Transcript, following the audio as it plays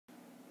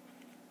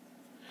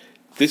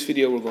This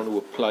video we're going to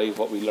apply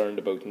what we learned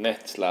about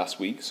nets last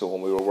week. So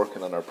when we were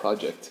working on our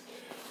project,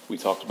 we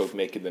talked about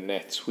making the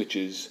nets, which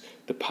is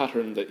the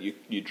pattern that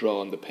you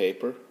draw on the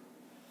paper,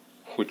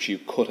 which you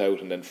cut out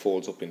and then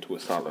folds up into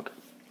a solid.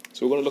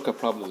 So we're going to look at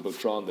problems about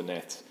drawing the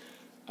net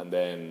and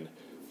then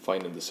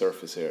finding the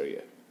surface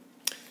area.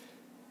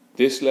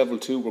 This level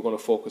 2, we're going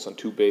to focus on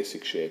two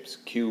basic shapes,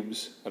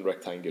 cubes and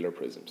rectangular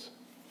prisms.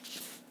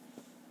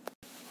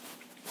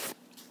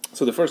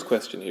 So the first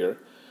question here,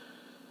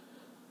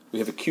 we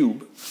have a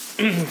cube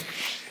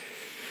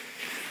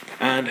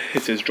and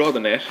it says draw the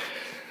net,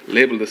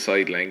 label the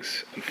side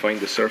lengths and find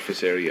the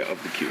surface area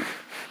of the cube.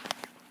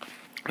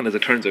 And as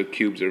it turns out,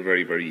 cubes are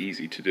very, very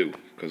easy to do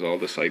because all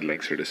the side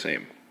lengths are the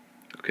same.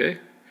 Okay?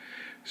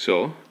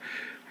 So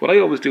what I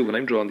always do when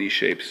I'm drawing these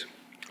shapes,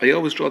 I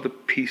always draw the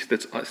piece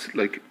that's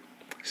like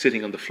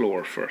sitting on the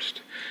floor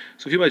first.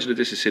 So if you imagine that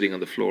this is sitting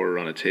on the floor or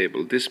on a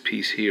table, this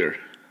piece here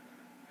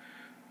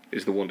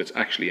is the one that's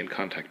actually in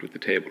contact with the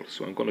table.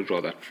 So I'm going to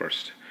draw that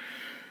first.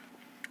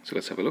 So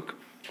let's have a look.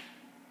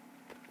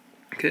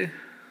 Okay,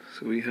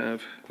 so we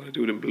have, I'm going to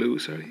do it in blue,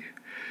 sorry.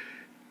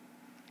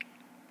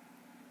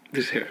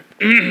 This here.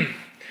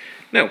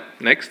 Now,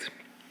 next,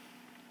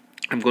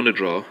 I'm going to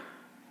draw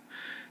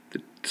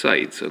the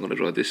sides. So I'm going to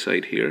draw this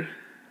side here.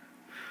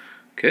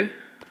 Okay.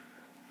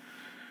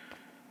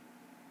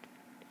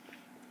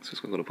 So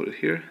I'm going to put it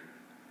here.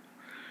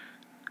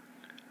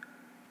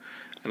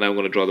 And now I'm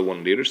going to draw the one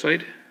on the other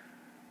side,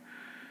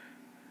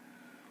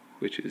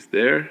 which is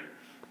there.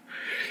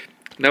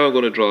 Now I'm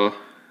going to draw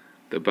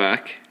the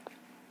back,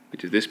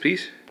 which is this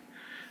piece,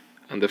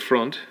 and the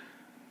front,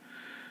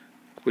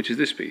 which is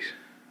this piece.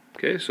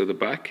 Okay, so the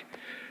back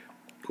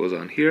goes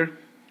on here,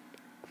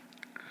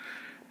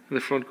 and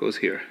the front goes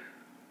here.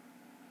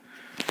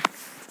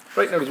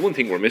 Right, now there's one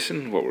thing we're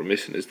missing. What we're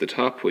missing is the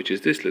top, which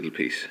is this little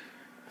piece.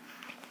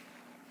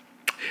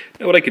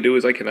 Now what I can do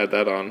is I can add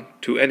that on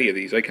to any of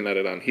these. I can add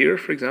it on here,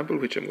 for example,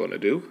 which I'm going to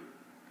do.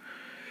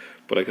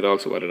 But I could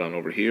also add it on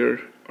over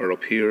here, or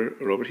up here,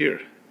 or over here,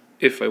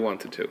 if I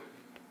wanted to.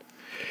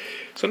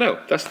 So now,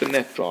 that's the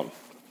net drawn.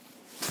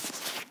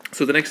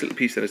 So the next little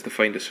piece then is to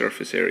find the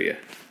surface area.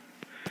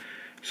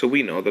 So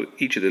we know that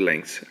each of the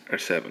lengths are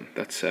 7.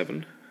 That's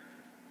 7,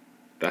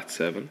 that's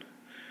 7,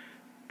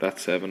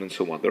 that's 7, and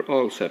so on. They're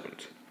all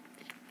 7s.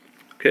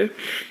 Okay?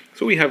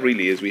 So what we have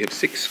really is we have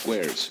 6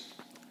 squares.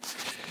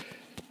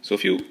 So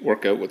if you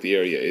work out what the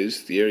area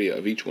is, the area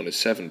of each one is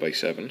 7 by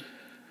 7.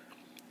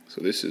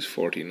 So this is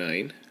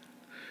 49.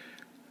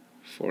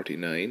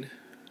 49.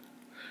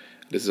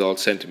 This is all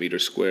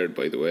centimeters squared,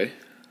 by the way.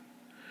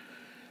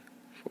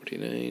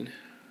 49.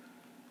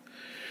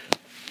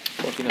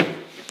 49.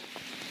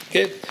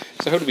 Okay,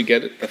 so how do we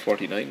get it at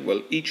 49?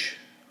 Well, each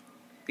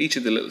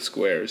of the little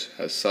squares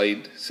has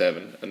side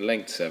 7 and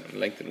length 7.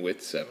 Length and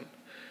width 7.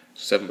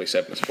 So 7 by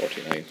 7 is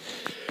 49.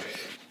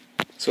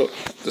 So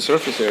the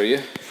surface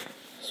area,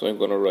 so I'm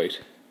going to write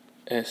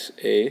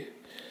SA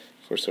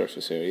for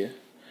surface area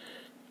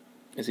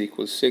is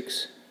equal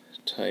 6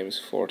 times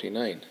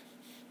 49.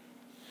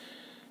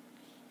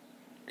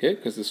 Okay,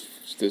 because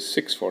there's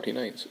 6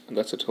 49s, and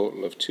that's a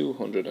total of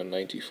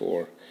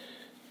 294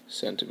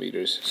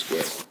 centimeters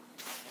squared.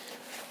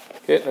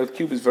 Okay, now the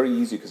cube is very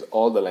easy because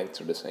all the lengths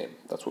are the same.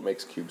 That's what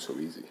makes cube so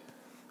easy.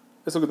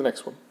 Let's look at the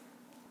next one.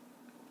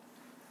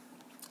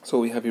 So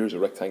what we have here is a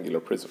rectangular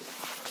prism.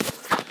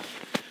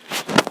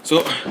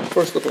 So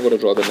first up I'm going to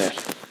draw the net.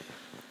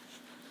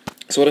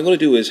 So what I'm going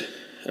to do is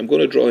I'm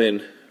going to draw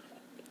in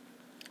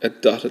a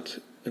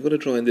dotted, I'm going to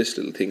draw in this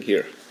little thing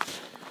here.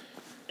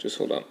 Just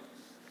hold on.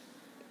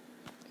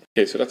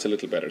 Okay, so that's a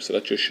little better. So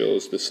that just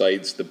shows the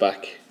sides, the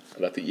back,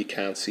 and that you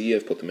can't see.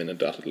 I've put them in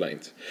dotted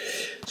lines.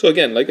 So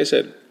again, like I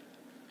said,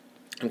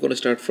 I'm going to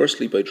start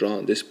firstly by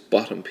drawing this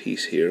bottom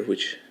piece here,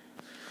 which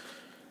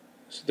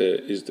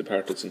is the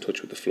part that's in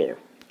touch with the floor,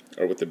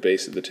 or with the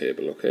base of the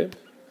table, okay?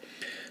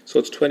 So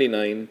it's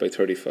 29 by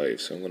 35,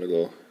 so I'm going to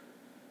go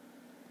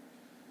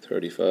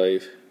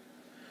 35,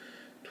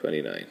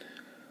 29.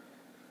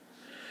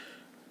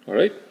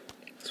 Alright,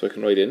 so I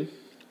can write in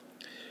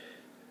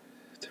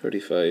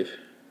 35,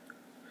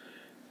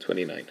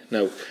 29.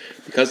 Now,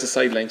 because the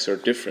side lengths are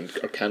different,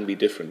 or can be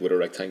different with a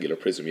rectangular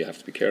prism, you have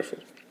to be careful.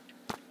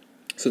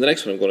 So the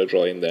next one I'm going to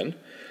draw in then,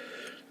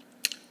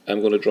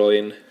 I'm going to draw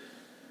in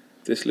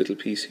this little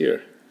piece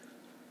here,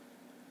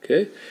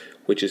 okay,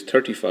 which is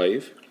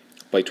 35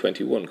 by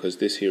 21, because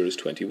this here is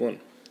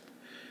 21.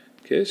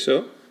 Okay,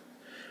 so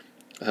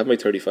I have my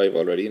 35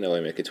 already, now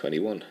I make it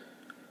 21.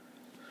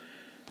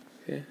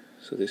 Okay,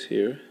 so this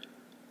here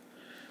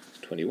is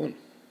 21.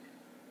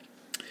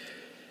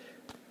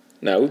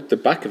 Now, the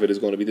back of it is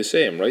going to be the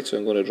same, right? So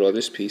I'm going to draw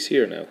this piece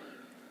here now.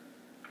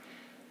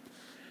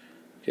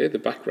 Okay, the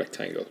back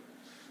rectangle.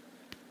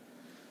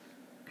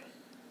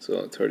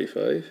 So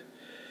 35,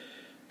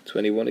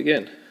 21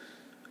 again.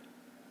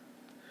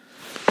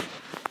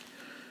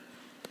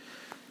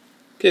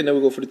 Okay, now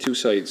we'll go for the two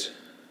sides.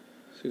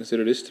 So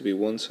consider this to be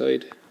one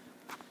side,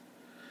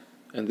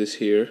 and this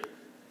here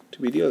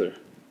to be the other.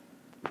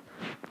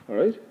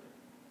 Alright?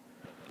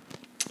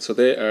 So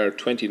they are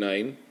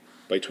 29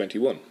 by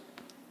 21.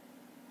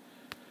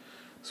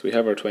 So we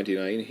have our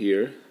 29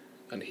 here,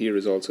 and here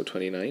is also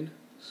 29,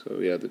 so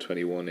we add the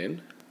 21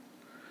 in.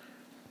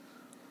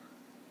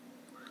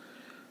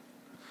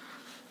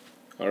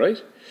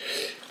 Alright,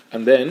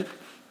 and then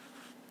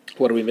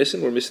what are we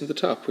missing? We're missing the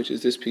top, which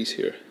is this piece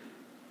here.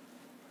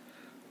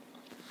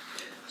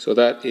 So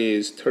that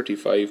is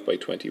 35 by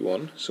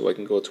 21, so I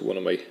can go to one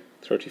of my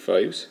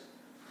 35s.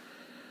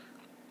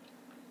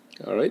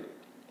 Alright,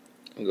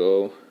 and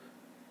go,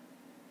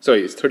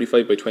 sorry, it's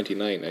 35 by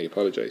 29, I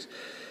apologize.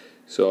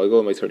 So I go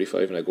on my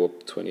 35 and I go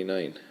up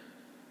 29.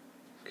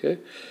 Okay,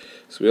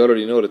 so we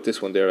already know that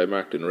this one there I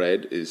marked in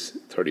red is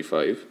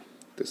 35,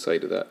 the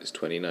side of that is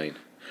 29.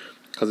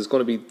 Because it's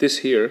going to be this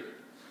here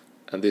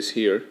and this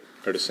here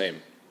are the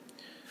same.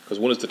 Because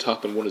one is the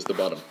top and one is the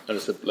bottom, and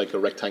it's like a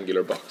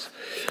rectangular box.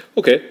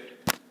 Okay,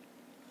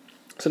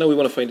 so now we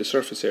want to find the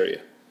surface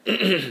area.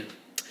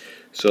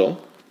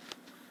 So,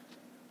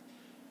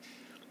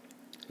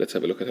 let's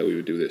have a look at how we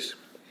would do this.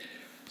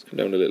 Let's come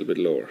down a little bit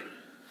lower.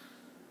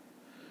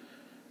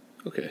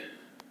 Okay.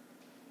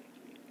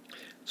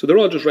 So they're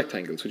all just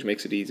rectangles, which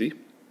makes it easy.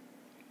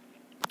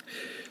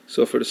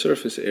 So for the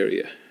surface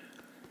area,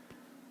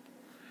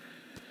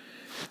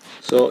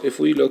 so if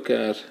we look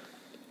at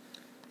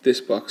this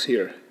box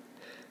here,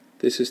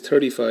 this is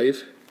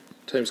 35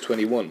 times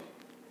 21.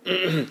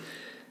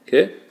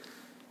 Okay,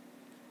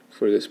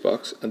 for this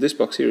box, and this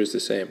box here is the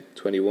same,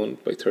 21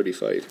 by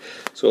 35.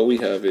 So all we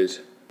have is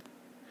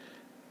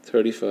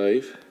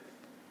 35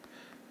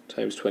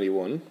 times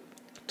 21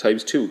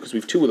 times 2, because we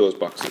have two of those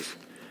boxes.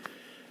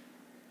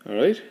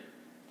 Alright,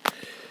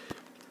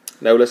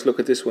 now let's look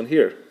at this one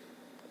here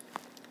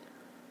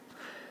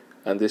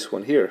and this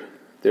one here.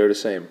 They're the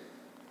same.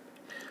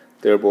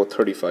 They're both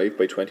 35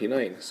 by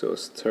 29, so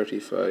it's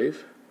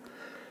 35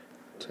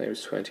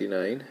 times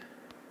 29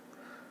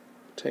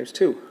 times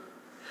 2.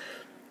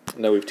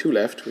 Now we have 2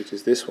 left, which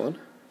is this one,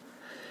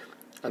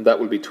 and that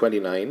will be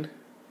 29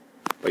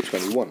 by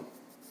 21.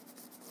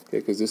 Okay,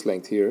 because this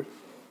length here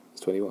is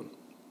 21.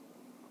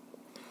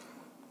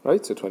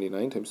 Right, so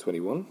 29 times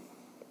 21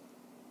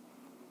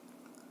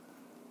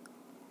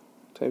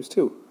 times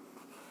 2.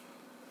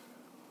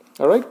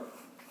 Alright,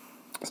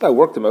 so now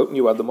work them out and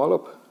you add them all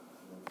up.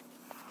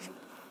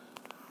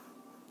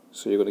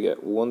 So you're going to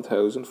get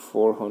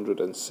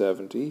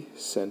 1,470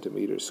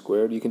 centimeters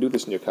squared. You can do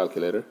this in your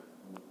calculator.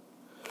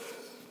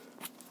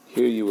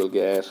 Here you will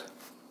get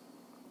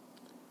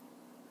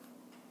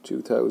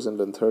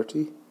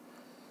 2,030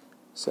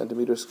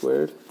 centimeters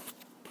squared.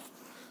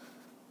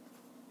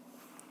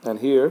 And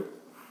here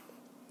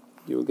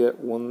you will get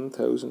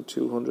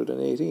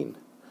 1,218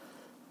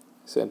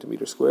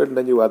 centimeters squared, and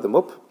then you add them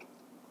up.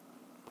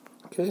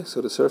 Okay,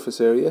 so the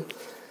surface area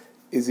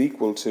is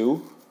equal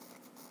to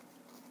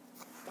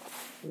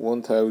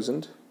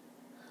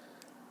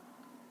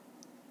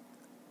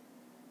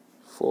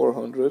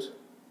 1,400.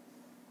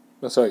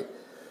 No, sorry.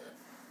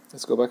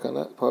 Let's go back on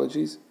that.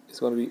 Apologies. It's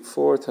going to be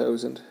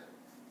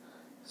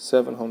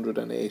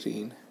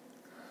 4,718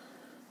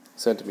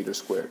 centimeters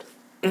squared.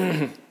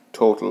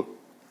 Total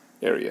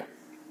area.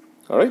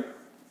 Alright?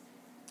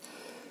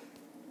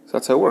 So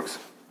that's how it works.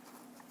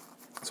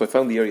 So I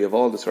found the area of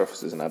all the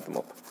surfaces and add them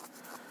up.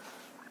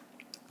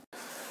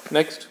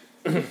 Next,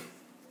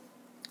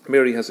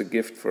 Mary has a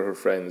gift for her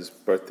friend's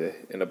birthday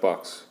in a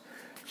box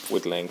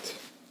with length.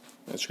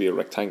 It should be a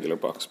rectangular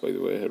box, by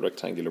the way, a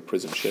rectangular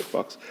prism shaped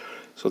box.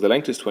 So the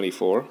length is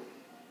 24,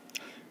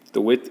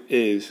 the width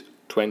is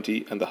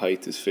 20, and the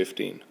height is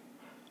 15.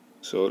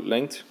 So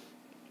length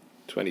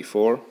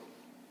 24.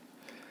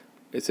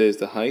 It says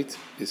the height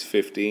is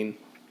 15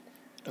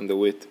 and the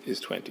width is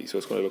 20, so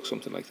it's going to look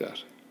something like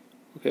that.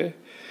 Okay?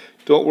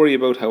 Don't worry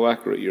about how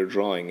accurate your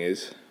drawing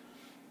is.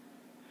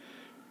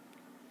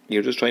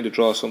 You're just trying to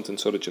draw something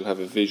so that you'll have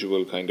a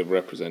visual kind of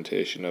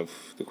representation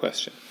of the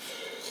question.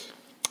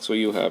 So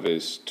you have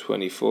is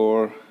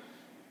 24,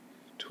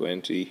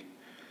 20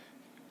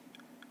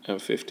 and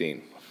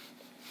 15.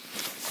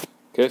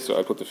 Okay, so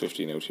I'll put the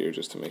 15 out here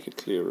just to make it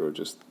clearer,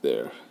 just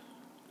there.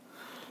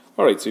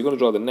 Alright, so you're going to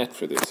draw the net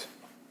for this.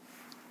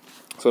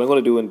 So what I'm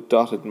going to do in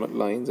dotted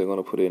lines, I'm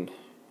going to put in.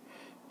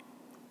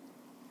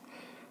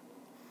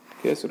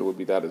 Okay, so there would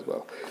be that as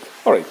well.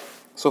 Alright,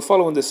 so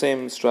following the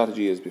same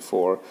strategy as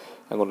before,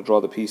 I'm going to draw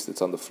the piece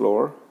that's on the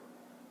floor,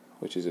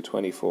 which is a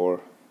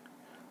 24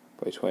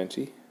 by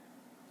 20.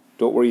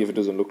 Don't worry if it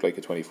doesn't look like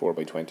a 24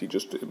 by 20,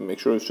 just make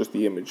sure it's just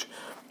the image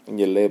and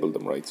you label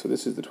them right. So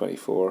this is the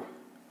 24,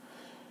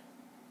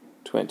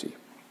 20.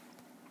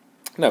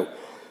 Now,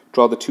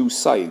 draw the two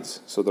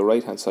sides, so the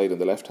right hand side and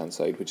the left hand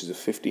side, which is a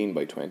 15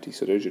 by 20.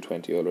 So there's your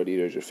 20 already,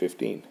 there's your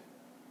 15.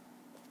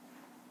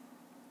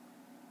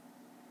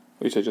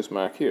 Which I just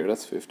mark here,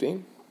 that's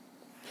 15.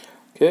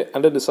 Okay,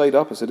 and then the side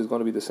opposite is going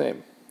to be the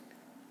same.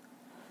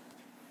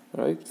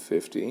 Alright,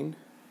 15.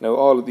 Now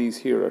all of these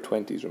here are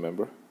 20s,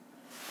 remember.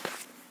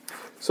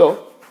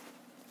 So,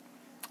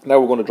 now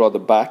we're going to draw the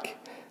back,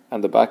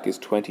 and the back is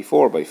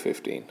 24 by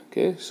 15.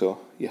 Okay, so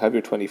you have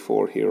your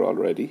 24 here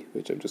already,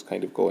 which I'm just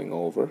kind of going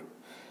over.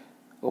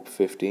 Up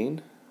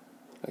 15,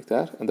 like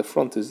that, and the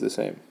front is the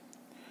same.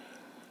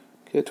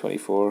 Okay,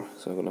 24,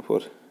 so I'm going to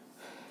put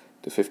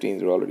the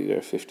 15s are already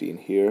there, 15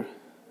 here.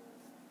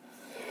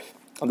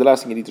 And the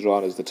last thing you need to draw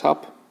on is the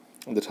top,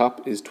 and the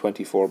top is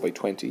 24 by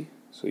 20,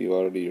 so you've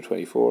already your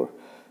 24,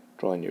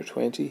 draw in your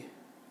 20,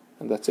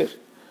 and that's it.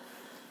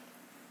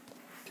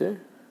 Okay.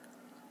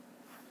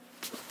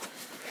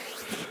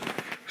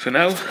 So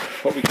now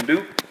what we can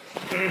do,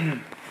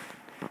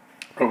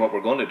 or what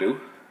we're going to do,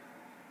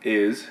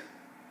 is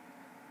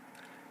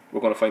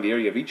we're going to find the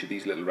area of each of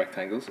these little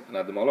rectangles and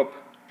add them all up.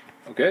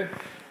 Okay?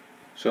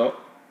 So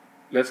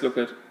let's look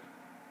at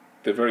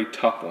the very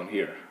top one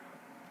here.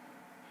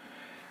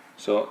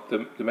 So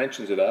the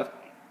dimensions of that,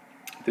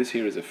 this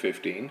here is a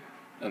 15,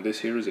 and this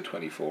here is a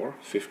 24.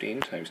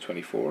 15 times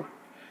 24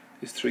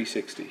 is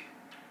 360.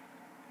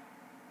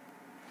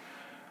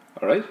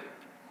 Alright?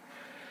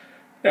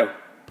 Now,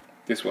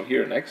 this one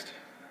here next,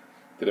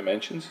 the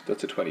dimensions,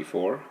 that's a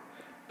 24,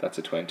 that's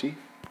a 20.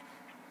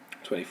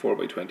 24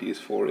 by 20 is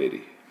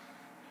 480.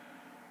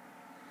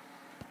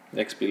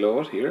 Next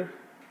below it here,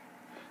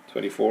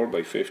 24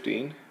 by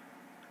 15,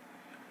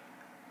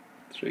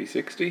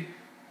 360.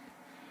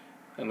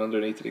 And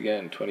underneath it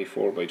again,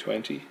 24 by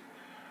 20,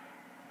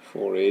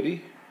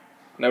 480.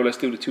 Now let's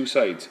do the two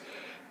sides.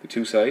 The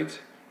two sides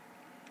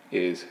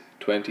is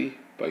 20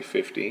 by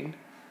 15,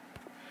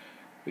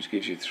 which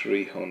gives you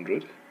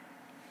 300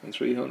 and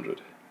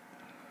 300.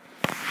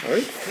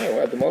 Alright, now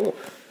add them all up.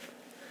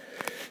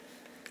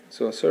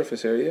 So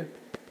surface area,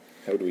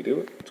 how do we do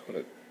it? I'm just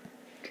going to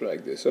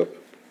drag this up.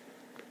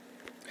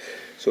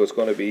 So it's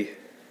going to be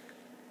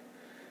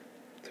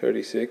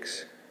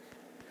 36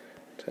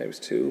 times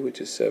 2, which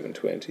is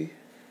 720.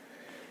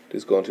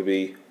 There's going to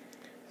be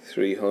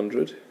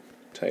 300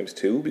 times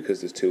 2,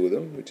 because there's 2 of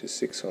them, which is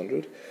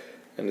 600.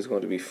 And there's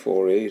going to be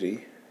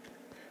 480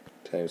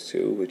 times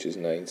 2, which is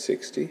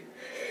 960.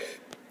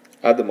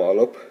 Add them all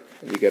up,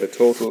 and you get a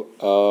total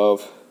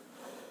of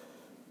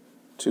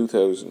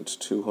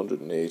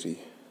 2,280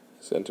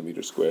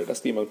 centimeters squared. That's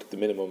the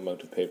minimum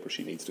amount of paper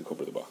she needs to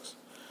cover the box.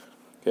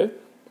 Okay?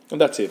 And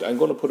that's it. I'm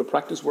going to put a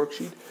practice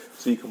worksheet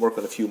so you can work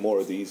on a few more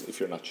of these if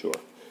you're not sure.